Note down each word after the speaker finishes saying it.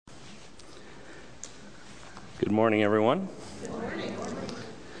Good morning, everyone. Good morning.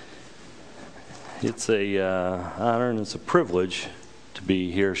 It's a honor and it's a privilege to be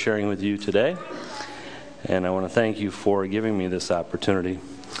here sharing with you today, and I want to thank you for giving me this opportunity.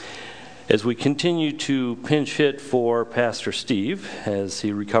 As we continue to pinch hit for Pastor Steve as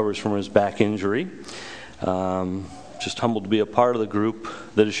he recovers from his back injury, just humbled to be a part of the group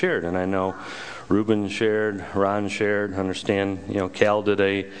that is shared, and I know Ruben shared, Ron shared, understand, Cal did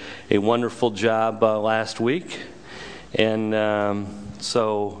a wonderful job last week, and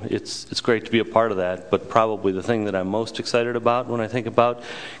so it's great to be a part of that. But probably the thing that I'm most excited about when I think about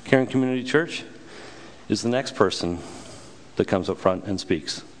Caring Community Church is the next person that comes up front and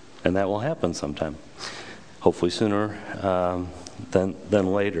speaks, and that will happen sometime, hopefully sooner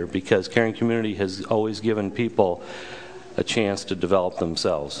than later, because Caring Community has always given people a chance to develop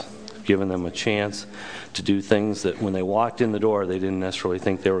themselves. Given them a chance to do things that when they walked in the door they didn't necessarily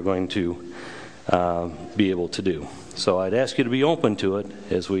think they were going to be able to do. So I'd ask you to be open to it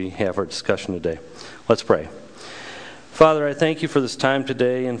as we have our discussion today. Let's pray. Father, I thank you for this time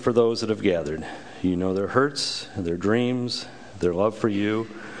today and for those that have gathered. You know their hurts, their dreams, their love for you,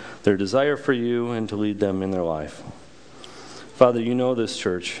 their desire for you, and to lead them in their life. Father, you know this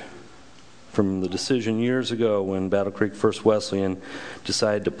church from the decision years ago when Battle Creek First Wesleyan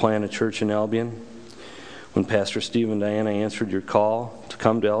decided to plant a church in Albion, when Pastor Steve and Diana answered your call to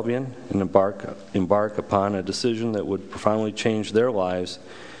come to Albion and embark upon a decision that would profoundly change their lives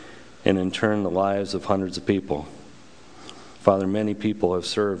and in turn the lives of hundreds of people. Father, many people have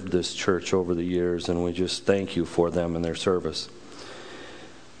served this church over the years, and we just thank you for them and their service.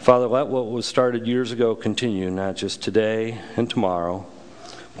 Father, let what was started years ago continue, not just today and tomorrow.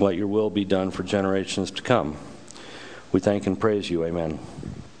 Let your will be done for generations to come. We thank and praise you. Amen.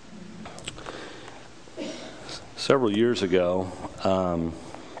 Several years ago,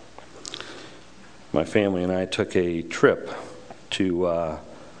 my family and I took a trip to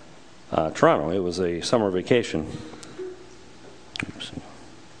Toronto. It was a summer vacation. Oops.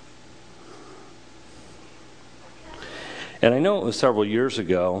 And I know it was several years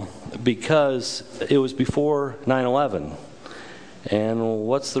ago because it was before 9/11. And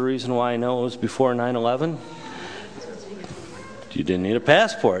what's the reason why I know it was before 9/11? You didn't need a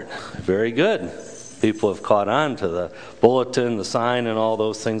passport. Very good. People have caught on to the bulletin, the sign, and all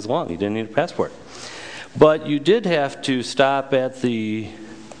those things along. You didn't need a passport. But you did have to stop at the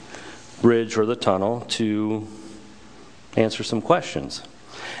bridge or the tunnel to answer some questions.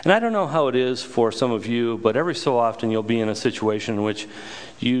 And I don't know how it is for some of you, but every so often you'll be in a situation in which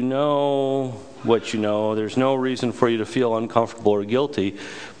you know what you know. There's no reason for you to feel uncomfortable or guilty,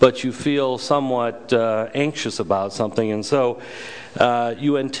 but you feel somewhat anxious about something, and so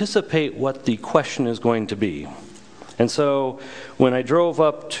you anticipate what the question is going to be. And so when I drove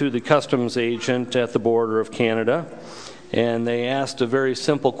up to the customs agent at the border of Canada, and they asked a very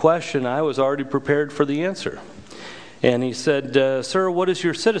simple question, I was already prepared for the answer. And he said, "Sir, what is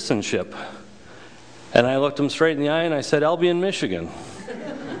your citizenship?" And I looked him straight in the eye and I said, "Albion, Michigan."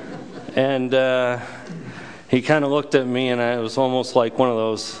 And he kind of looked at me, and it was almost like one of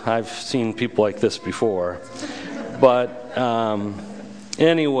those, I've seen people like this before. But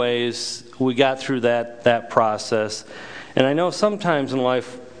anyways, we got through that process. And I know sometimes in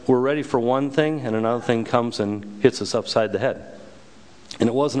life we're ready for one thing and another thing comes and hits us upside the head. And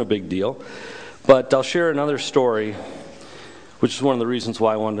it wasn't a big deal. But I'll share another story, which is one of the reasons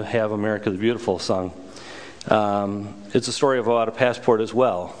why I wanted to have America the Beautiful sung. It's a story about a passport as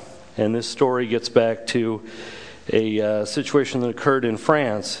well. And this story gets back to a situation that occurred in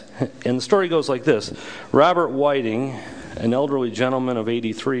France. And the story goes like this. Robert Whiting, an elderly gentleman of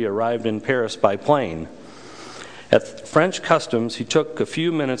 83, arrived in Paris by plane. At French customs, he took a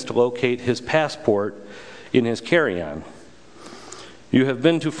few minutes to locate his passport in his carry-on. "You have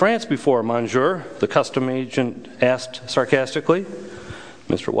been to France before, monsieur?" the custom agent asked sarcastically.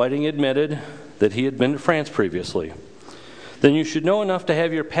 Mr. Whiting admitted that he had been to France previously. "Then you should know enough to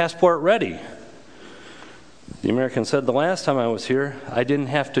have your passport ready." The American said, "The last time I was here, I didn't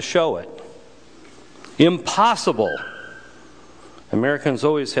have to show it." "Impossible!" Americans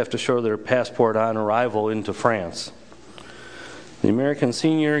always have to show their passport on arrival into France. The American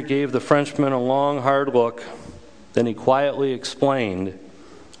senior gave the Frenchman a long, hard look. Then he quietly explained,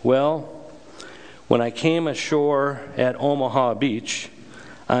 "Well, when I came ashore at Omaha Beach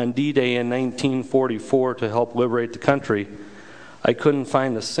on D-Day in 1944 to help liberate the country, I couldn't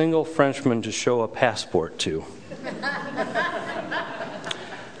find a single Frenchman to show a passport to."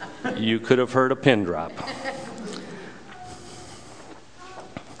 You could have heard a pin drop.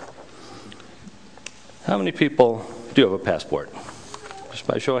 How many people do have a passport? Just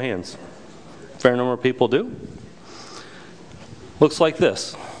by show of hands. fair number of people do. Looks like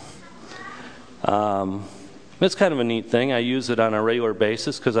this. It's kind of a neat thing. I use it on a regular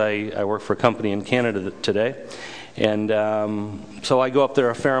basis because I work for a company in Canada today. And so I go up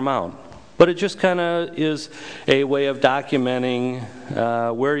there a fair amount. But it just kind of is a way of documenting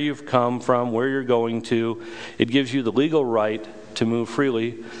where you've come from, where you're going to. It gives you the legal right to move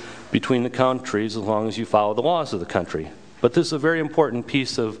freely between the countries as long as you follow the laws of the country. But this is a very important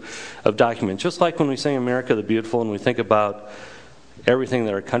piece of document. Just like when we sing America the Beautiful and we think about everything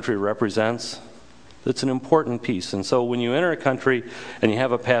that our country represents, it's an important piece. And so when you enter a country and you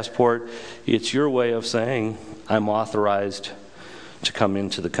have a passport, it's your way of saying, I'm authorized to come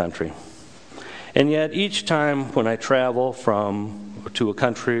into the country. And yet each time when I travel to a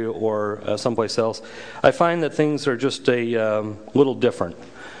country or someplace else, I find that things are just a little different.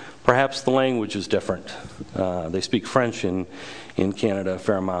 Perhaps the language is different. They speak French in Canada a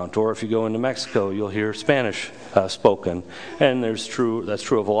fair amount. Or if you go into Mexico, you'll hear Spanish spoken. And that's true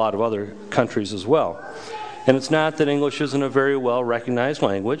of a lot of other countries as well. And it's not that English isn't a very well recognized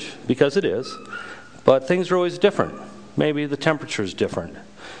language, because it is. But things are always different. Maybe the temperature is different.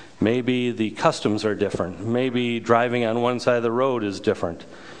 Maybe the customs are different. Maybe driving on one side of the road is different.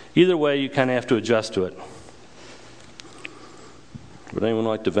 Either way, you kind of have to adjust to it. Would anyone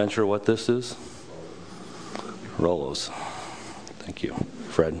like to venture what this is? Rolos. Thank you,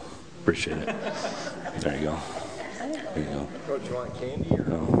 Fred. Appreciate it. There you go. There you go. Do you want candy or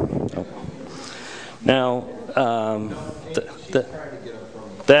no? Now,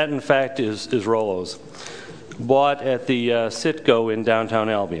 that in fact is Rolos. Bought at the Citgo in downtown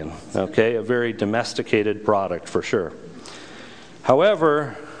Albion. Okay, a very domesticated product for sure.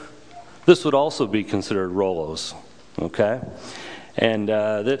 However, this would also be considered Rolos. Okay, and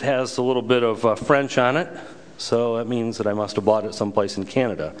it has a little bit of French on it, so that means that I must have bought it someplace in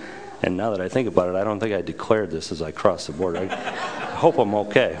Canada. And now that I think about it, I don't think I declared this as I crossed the border. I hope I'm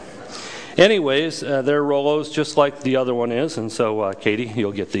okay. Anyways, they're Rolos just like the other one is, and so Katie,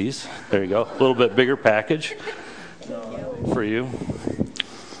 you'll get these. There you go. A little bit bigger package for you.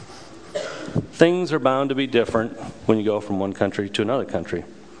 Things are bound to be different when you go from one country to another country.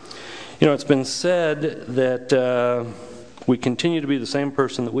 You know, it's been said that we continue to be the same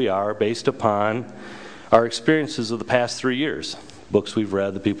person that we are based upon our experiences of the past 3 years. Books we've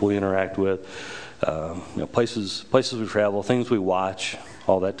read, the people we interact with, places we travel, things we watch,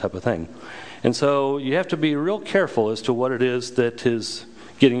 all that type of thing. And so you have to be real careful as to what it is that is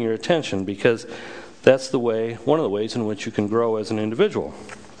getting your attention, because that's one of the ways in which you can grow as an individual.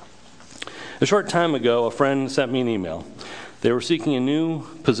 A short time ago, a friend sent me an email. They were seeking a new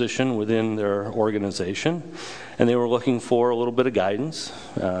position within their organization, and they were looking for a little bit of guidance,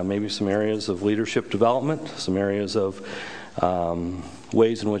 maybe some areas of leadership development, some areas of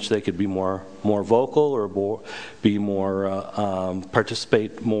ways in which they could be more vocal or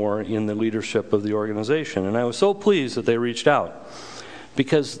participate more in the leadership of the organization. And I was so pleased that they reached out,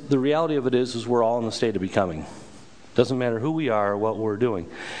 because the reality of it is we're all in the state of becoming. Doesn't matter who we are or what we're doing.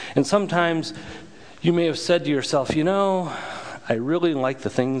 And sometimes you may have said to yourself, I really like the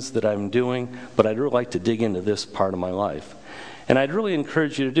things that I'm doing, but I'd really like to dig into this part of my life. And I'd really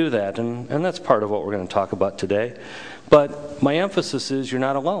encourage you to do that, and that's part of what we're going to talk about today. But my emphasis is you're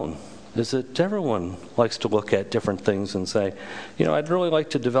not alone, is that everyone likes to look at different things and say, I'd really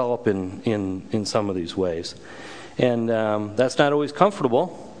like to develop in some of these ways. And that's not always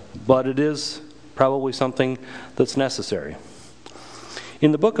comfortable, but it is probably something that's necessary.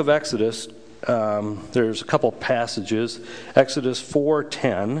 In the book of Exodus, there's a couple passages. Exodus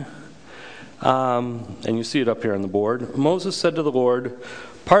 4:10, and you see it up here on the board. Moses said to the Lord,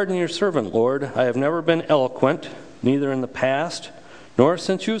 "Pardon your servant, Lord. I have never been eloquent, neither in the past, nor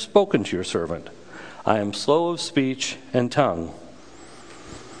since you have spoken to your servant. I am slow of speech and tongue."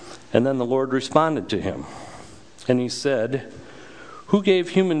 And then the Lord responded to him, and he said, "Who gave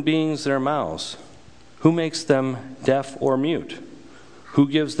human beings their mouths? Who makes them deaf or mute? Who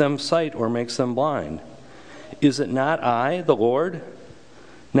gives them sight or makes them blind? Is it not I, the Lord?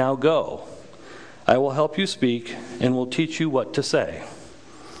 Now go. I will help you speak and will teach you what to say."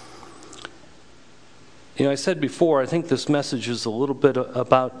 I said before, I think this message is a little bit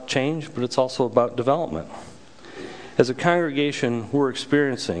about change, but it's also about development. As a congregation, we're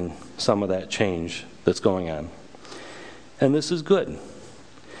experiencing some of that change that's going on. And this is good.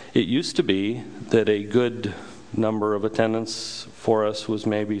 It used to be that a good number of attendance for us was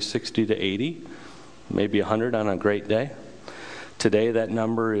maybe 60 to 80, maybe 100 on a great day. Today that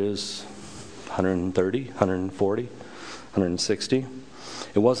number is 130, 140, 160.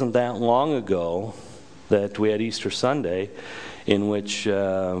 It wasn't that long ago that we had Easter Sunday in which,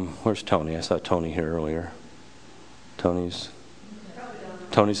 where's Tony? I saw Tony here earlier. Tony's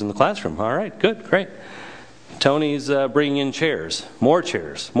in the classroom. All right, good, great. Tony's bringing in chairs. More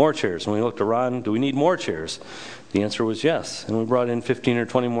chairs. And we looked around, do we need more chairs? The answer was yes. And we brought in 15 or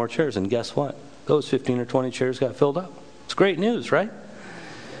 20 more chairs. And guess what? Those 15 or 20 chairs got filled up. It's great news, right?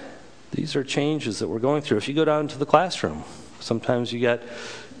 These are changes that we're going through. If you go down to the classroom, sometimes you got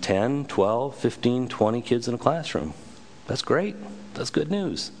 10, 12, 15, 20 kids in a classroom. That's great. That's good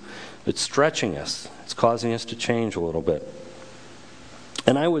news. It's stretching us. It's causing us to change a little bit.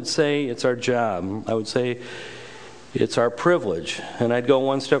 And I would say it's our job. I would say it's our privilege. And I'd go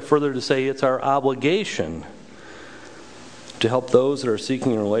one step further to say it's our obligation to help those that are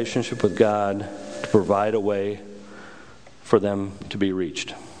seeking a relationship with God to provide a way for them to be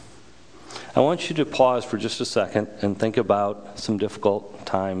reached. I want you to pause for just a second and think about some difficult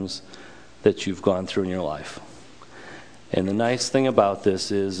times that you've gone through in your life. And the nice thing about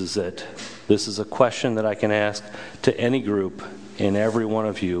this is that this is a question that I can ask to any group, and every one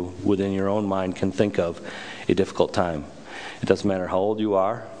of you within your own mind can think of a difficult time. It doesn't matter how old you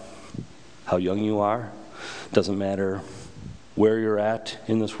are, how young you are. It doesn't matter where you're at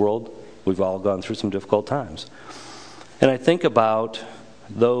in this world. We've all gone through some difficult times. And I think about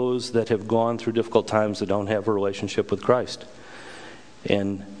those that have gone through difficult times that don't have a relationship with Christ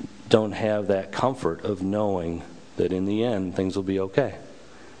and don't have that comfort of knowing that in the end things will be okay.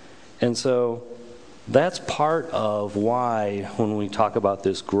 And so that's part of why when we talk about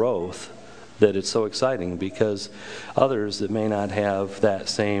this growth that it's so exciting, because others that may not have that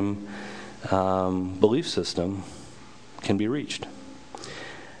same belief system can be reached.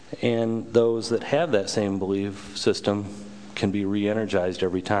 And those that have that same belief system can be re-energized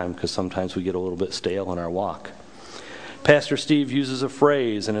every time, because sometimes we get a little bit stale in our walk. Pastor Steve uses a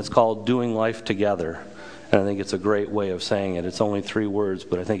phrase, and it's called doing life together. And I think it's a great way of saying it. It's only 3 words,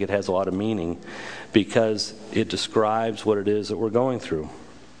 but I think it has a lot of meaning because it describes what it is that we're going through.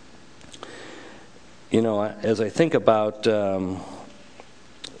 You know, as I think about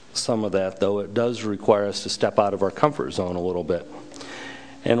some of that, though, it does require us to step out of our comfort zone a little bit.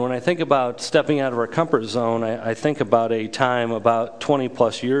 And when I think about stepping out of our comfort zone, I think about a time about 20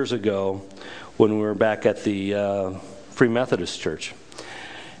 plus years ago when we were back at the Free Methodist Church.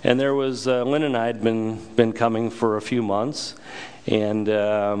 And there was, Lynn and I had been coming for a few months, and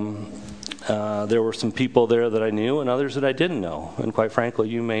there were some people there that I knew and others that I didn't know. And quite frankly,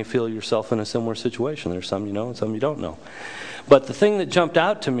 you may feel yourself in a similar situation. There's some you know and some you don't know. But the thing that jumped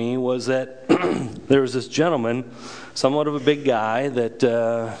out to me was that there was this gentleman, somewhat of a big guy,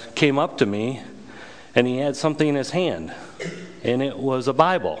 that came up to me, and he had something in his hand, and it was a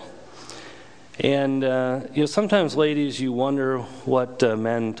Bible. And, sometimes, ladies, you wonder what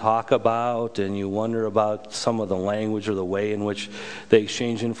men talk about, and you wonder about some of the language or the way in which they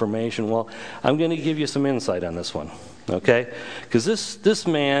exchange information. Well, I'm going to give you some insight on this one, okay? Because this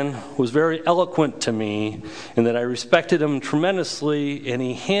man was very eloquent to me in that I respected him tremendously, and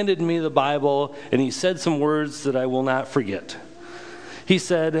he handed me the Bible, and he said some words that I will not forget. He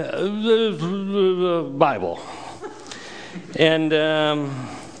said, Bible. And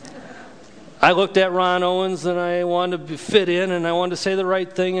I looked at Ron Owens, and I wanted to fit in, and I wanted to say the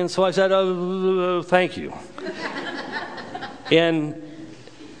right thing, and so I said, thank you. And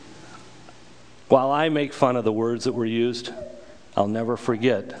while I make fun of the words that were used, I'll never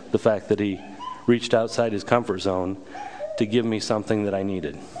forget the fact that he reached outside his comfort zone to give me something that I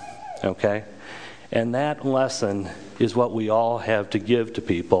needed, okay? And that lesson is what we all have to give to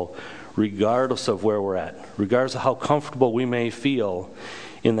people, regardless of where we're at, regardless of how comfortable we may feel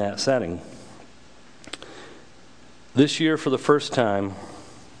in that setting. This year, for the first time,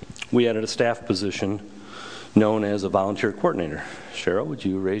 we added a staff position known as a volunteer coordinator. Cheryl, would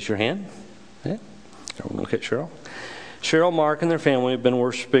you raise your hand? Yeah. Everyone look at Cheryl. Cheryl, Mark, and their family have been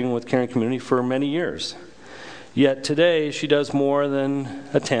worshiping with Caring Community for many years. Yet today, she does more than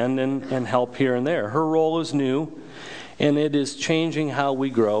attend and help here and there. Her role is new, and it is changing how we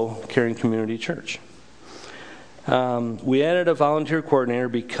grow Caring Community Church. We added a volunteer coordinator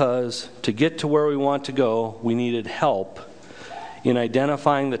because to get to where we want to go, we needed help in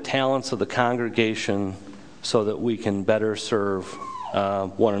identifying the talents of the congregation so that we can better serve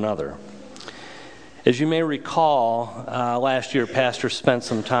one another. As you may recall, last year Pastor spent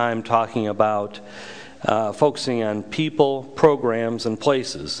some time talking about focusing on people, programs, and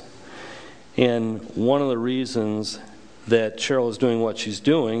places. And one of the reasons that Cheryl is doing what she's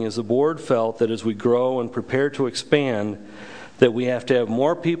doing is the board felt that as we grow and prepare to expand, that we have to have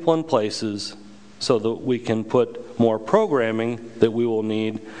more people and places so that we can put more programming that we will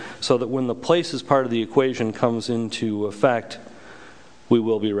need so that when the places part of the equation comes into effect, we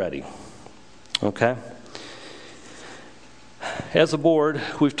will be ready. Okay? As a board,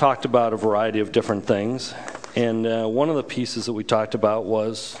 we've talked about a variety of different things, and one of the pieces that we talked about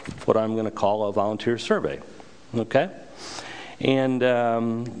was what I'm going to call a volunteer survey. Okay? And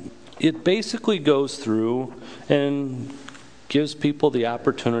it basically goes through and gives people the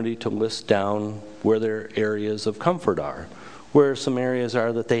opportunity to list down where their areas of comfort are, where some areas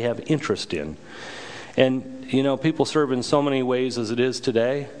are that they have interest in. And, you know, people serve in so many ways as it is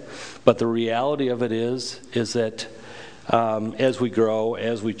today, but the reality of it is that as we grow,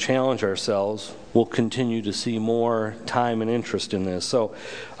 as we challenge ourselves, we'll continue to see more time and interest in this. So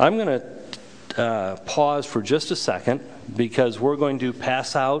I'm going to pause for just a second, because we're going to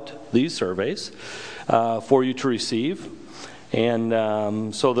pass out these surveys for you to receive.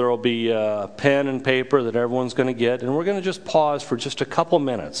 And so there will be a pen and paper that everyone's going to get, and we're going to just pause for just a couple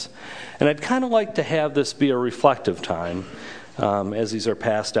minutes. And I'd kind of like to have this be a reflective time as these are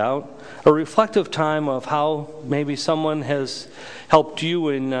passed out, a reflective time of how maybe someone has helped you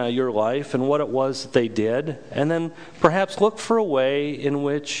in your life and what it was that they did, and then perhaps look for a way in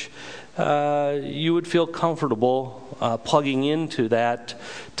which you would feel comfortable plugging into that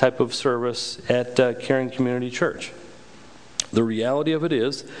type of service at Caring Community Church. The reality of it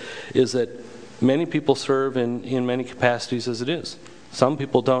is that many people serve in many capacities as it is. Some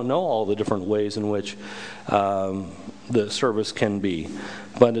people don't know all the different ways in which the service can be.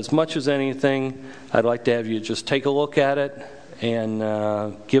 But as much as anything, I'd like to have you just take a look at it and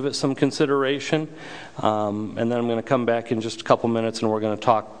give it some consideration. And then I'm going to come back in just a couple minutes and we're going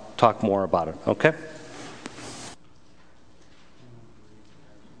to talk more about it. Okay?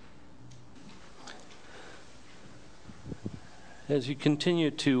 As you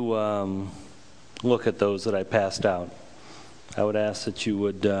continue to look at those that I passed out, I would ask that you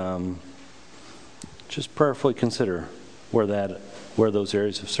would just prayerfully consider where those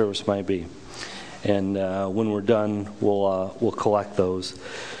areas of service might be. And when we're done, we'll collect those.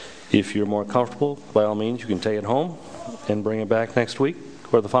 If you're more comfortable, by all means, you can take it home and bring it back next week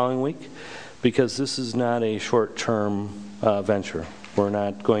or the following week, because this is not a short-term venture. We're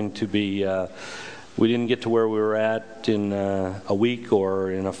not going to be... we didn't get to where we were at in a week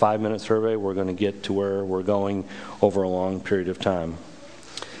or in a 5-minute survey. We're going to get to where we're going over a long period of time.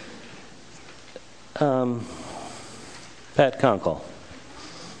 Pat Conkle.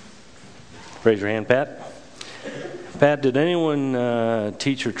 Raise your hand, Pat. Pat, did anyone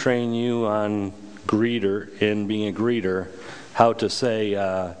teach or train you on greeter, in being a greeter, how to say,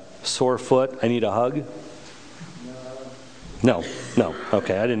 sore foot, I need a hug? No.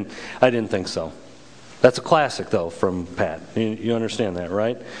 Okay, I didn't think so. That's a classic, though, from Pat. You understand that,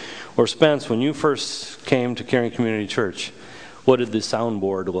 right? Or Spence, when you first came to Caring Community Church, what did the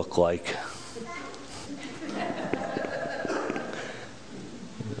soundboard look like?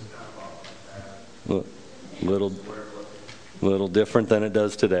 Little different than it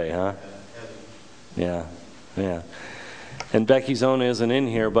does today, huh? Yeah. And Becky Zona isn't in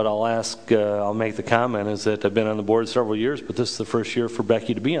here, but I'll make the comment, is that I've been on the board several years, but this is the first year for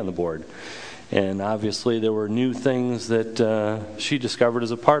Becky to be on the board. And obviously there were new things that she discovered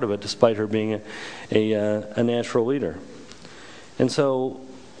as a part of it, despite her being a natural leader. And so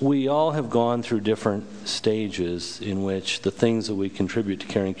we all have gone through different stages in which the things that we contribute to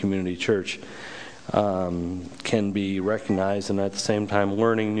Caring Community Church can be recognized, and at the same time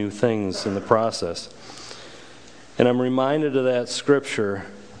learning new things in the process. And I'm reminded of that scripture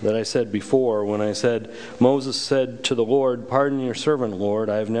that I said before when I said, Moses said to the Lord, "Pardon your servant, Lord.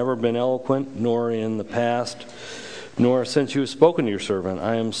 I have never been eloquent, nor in the past, nor since you have spoken to your servant.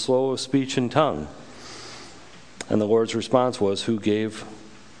 I am slow of speech and tongue." And the Lord's response was, "Who gave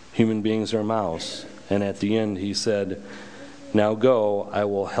human beings their mouths?" And at the end he said, "Now go, I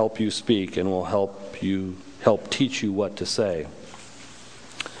will help you speak and will help teach you what to say."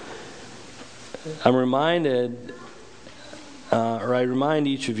 I'm reminded, I remind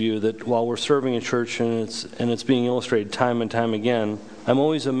each of you that while we're serving a church and it's being illustrated time and time again, I'm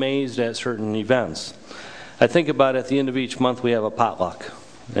always amazed at certain events. I think about at the end of each month we have a potluck,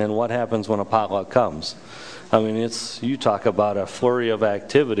 and what happens when a potluck comes. I mean, you talk about a flurry of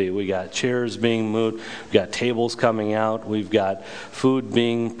activity. We got chairs being moved, we got tables coming out, we've got food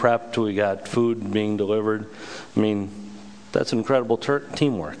being prepped, we got food being delivered. I mean, that's incredible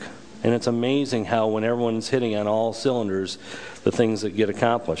teamwork. And it's amazing how when everyone's hitting on all cylinders, the things that get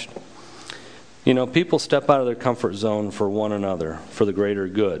accomplished. You know, people step out of their comfort zone for one another, for the greater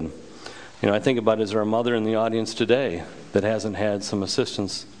good. You know, I think about, is there a mother in the audience today that hasn't had some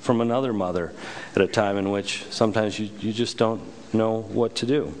assistance from another mother at a time in which sometimes you just don't know what to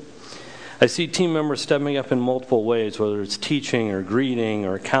do? I see team members stepping up in multiple ways, whether it's teaching or greeting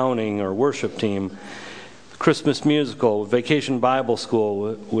or accounting or worship team, Christmas musical, Vacation Bible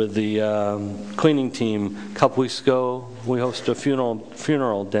School with the cleaning team. A couple weeks ago, we hosted a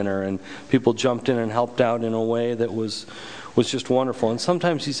funeral dinner, and people jumped in and helped out in a way that was just wonderful. And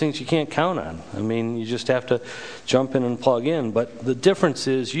sometimes these things you can't count on. I mean, you just have to jump in and plug in. But the difference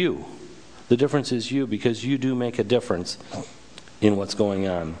is you. The difference is you, because you do make a difference in what's going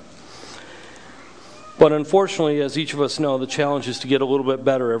on. But unfortunately, as each of us know, the challenge is to get a little bit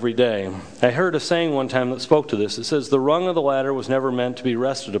better every day. I heard a saying one time that spoke to this. It says, "The rung of the ladder was never meant to be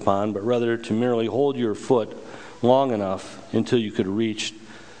rested upon, but rather to merely hold your foot long enough until you could reach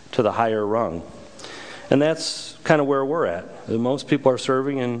to the higher rung." And that's kind of where we're at. Most people are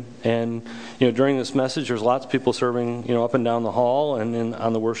serving, and during this message, there's lots of people serving up and down the hall and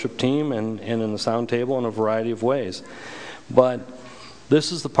on the worship team and in the sound table in a variety of ways. But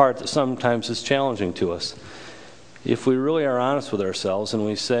this is the part that sometimes is challenging to us. If we really are honest with ourselves and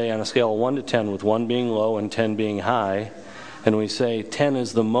we say on a scale of 1 to 10, with 1 being low and 10 being high, and we say 10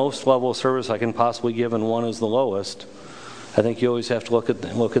 is the most level of service I can possibly give and 1 is the lowest, I think you always have to look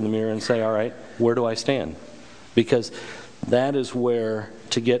in the mirror and say, all right, where do I stand? Because that is where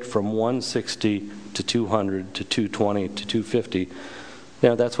to get from 160 to 200 to 220 to 250,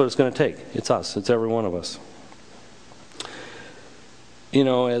 that's what it's going to take. It's us. It's every one of us. In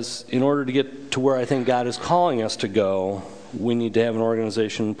order to get to where I think God is calling us to go, we need to have an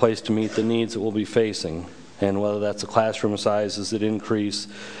organization in place to meet the needs that we'll be facing. And whether that's the classroom sizes that increase,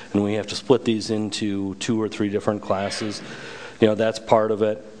 and we have to split these into 2 or 3 different classes, that's part of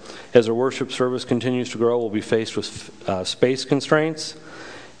it. As our worship service continues to grow, we'll be faced with space constraints.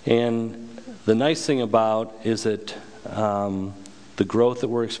 And the nice thing about is that the growth that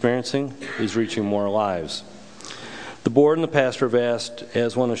we're experiencing is reaching more lives. The board and the pastor have asked,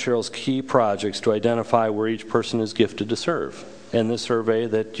 as one of Cheryl's key projects, to identify where each person is gifted to serve. And this survey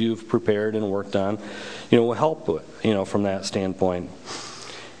that you've prepared and worked on, will help, from that standpoint.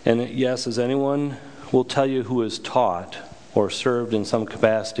 And yes, as anyone will tell you who has taught or served in some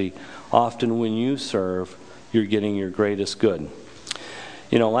capacity, often when you serve, you're getting your greatest good.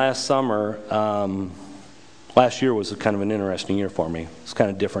 Last year was kind of an interesting year for me. It's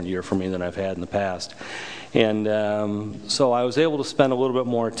kind of a different year for me than I've had in the past. And so I was able to spend a little bit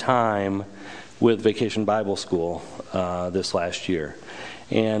more time with Vacation Bible School this last year.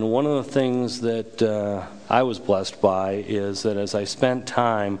 And one of the things that I was blessed by is that as I spent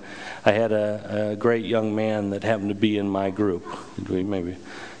time, I had a great young man that happened to be in my group. Could we maybe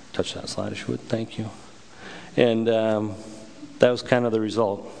touch that slide if you would? Thank you. And that was kind of the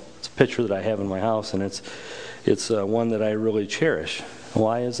result. It's a picture that I have in my house, and it's one that I really cherish.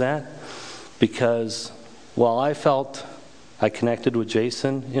 Why is that? Because while I felt I connected with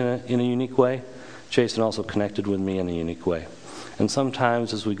Jason in a unique way, Jason also connected with me in a unique way. And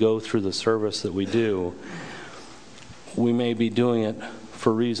sometimes as we go through the service that we do, we may be doing it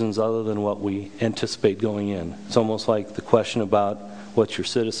for reasons other than what we anticipate going in. It's almost like the question about what's your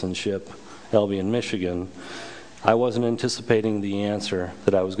citizenship, Albion, Michigan. I wasn't anticipating the answer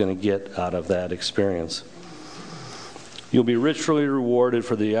that I was going to get out of that experience. You'll be richly rewarded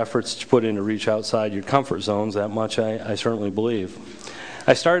for the efforts to put in to reach outside your comfort zones. That much I certainly believe.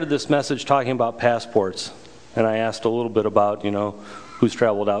 I started this message talking about passports, and I asked a little bit about, who's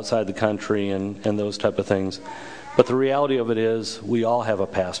traveled outside the country and those type of things. But the reality of it is we all have a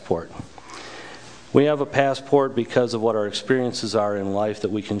passport. We have a passport because of what our experiences are in life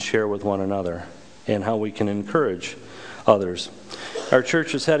that we can share with one another and how we can encourage others. Our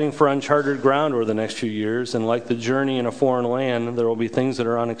church is heading for uncharted ground over the next few years, and like the journey in a foreign land, there will be things that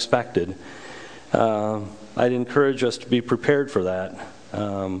are unexpected. I'd encourage us to be prepared for that.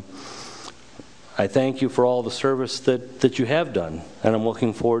 I thank you for all the service that you have done, and I'm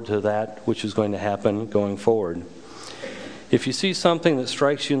looking forward to that which is going to happen going forward. If you see something that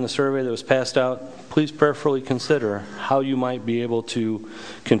strikes you in the survey that was passed out, please prayerfully consider how you might be able to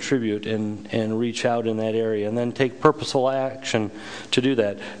contribute and reach out in that area, and then take purposeful action to do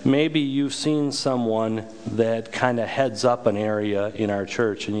that. Maybe you've seen someone that kind of heads up an area in our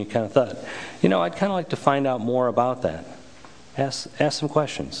church, and you kind of thought, I'd kind of like to find out more about that. Ask some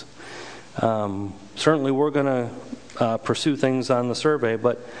questions. Certainly we're going to pursue things on the survey,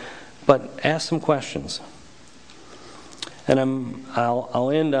 but ask some questions. And I'll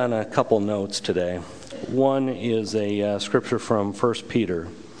end on a couple notes today. One is a scripture from 1 Peter.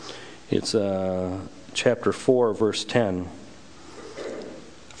 It's chapter 4, verse 10.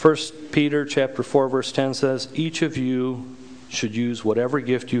 1 Peter chapter 4, verse 10 says, "Each of you should use whatever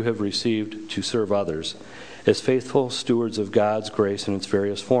gift you have received to serve others, as faithful stewards of God's grace in its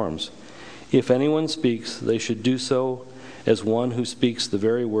various forms. If anyone speaks, they should do so as one who speaks the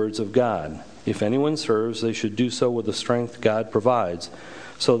very words of God. If anyone serves, they should do so with the strength God provides,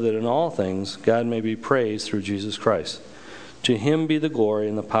 so that in all things God may be praised through Jesus Christ. To him be the glory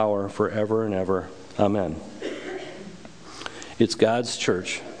and the power forever and ever. Amen. It's God's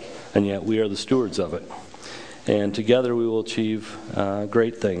church, and yet we are the stewards of it. And together we will achieve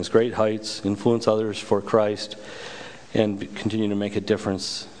great things, great heights, influence others for Christ, and continue to make a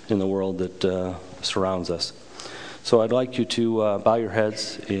difference in the world that surrounds us. So I'd like you to bow your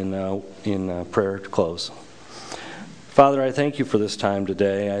heads in prayer to close. Father, I thank you for this time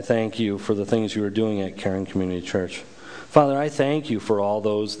today. I thank you for the things you are doing at Caring Community Church. Father, I thank you for all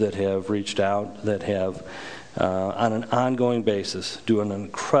those that have reached out, that have, on an ongoing basis, do an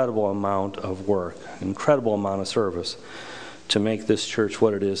incredible amount of work, incredible amount of service to make this church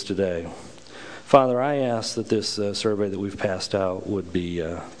what it is today. Father, I ask that this survey that we've passed out would be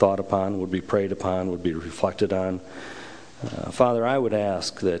thought upon, would be prayed upon, would be reflected on. Father, I would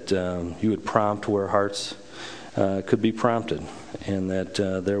ask that you would prompt where hearts could be prompted, and that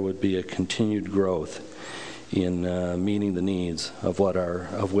there would be a continued growth in meeting the needs of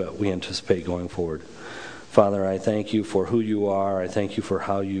what we anticipate going forward. Father, I thank you for who you are. I thank you for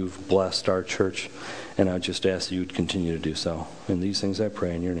how you've blessed our church, and I just ask that you would continue to do so. And these things I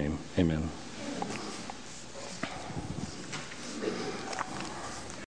pray in your name. Amen.